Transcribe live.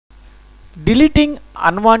Deleting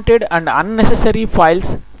unwanted and unnecessary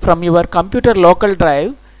files from your computer local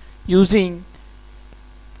drive using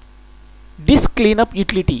disk cleanup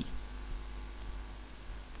utility.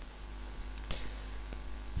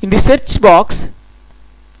 In the search box,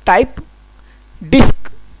 type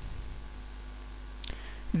disk,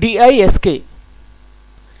 disk,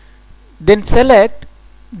 then select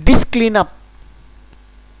disk cleanup.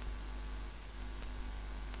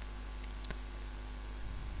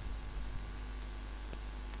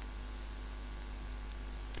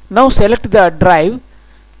 Now select the drive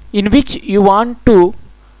in which you want to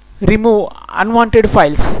remove unwanted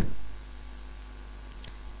files.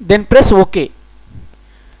 Then press OK.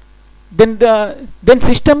 Then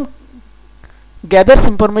system gathers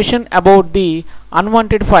information about the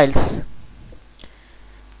unwanted files.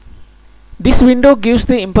 This window gives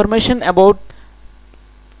the information about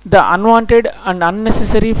the unwanted and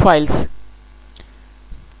unnecessary files.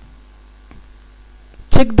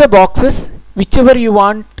 Check the boxes whichever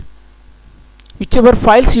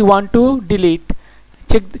files you want to delete.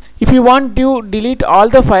 Check if you want to delete all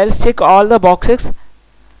the files, check all the boxes,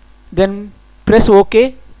 then press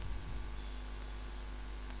OK.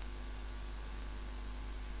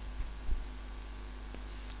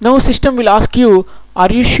 Now system will ask you,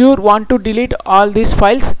 are you sure want to delete all these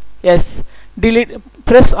files? Yes.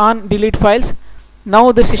 Press on delete files.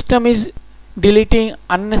 Now the system is deleting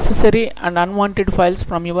unnecessary and unwanted files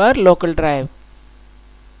from your local drive.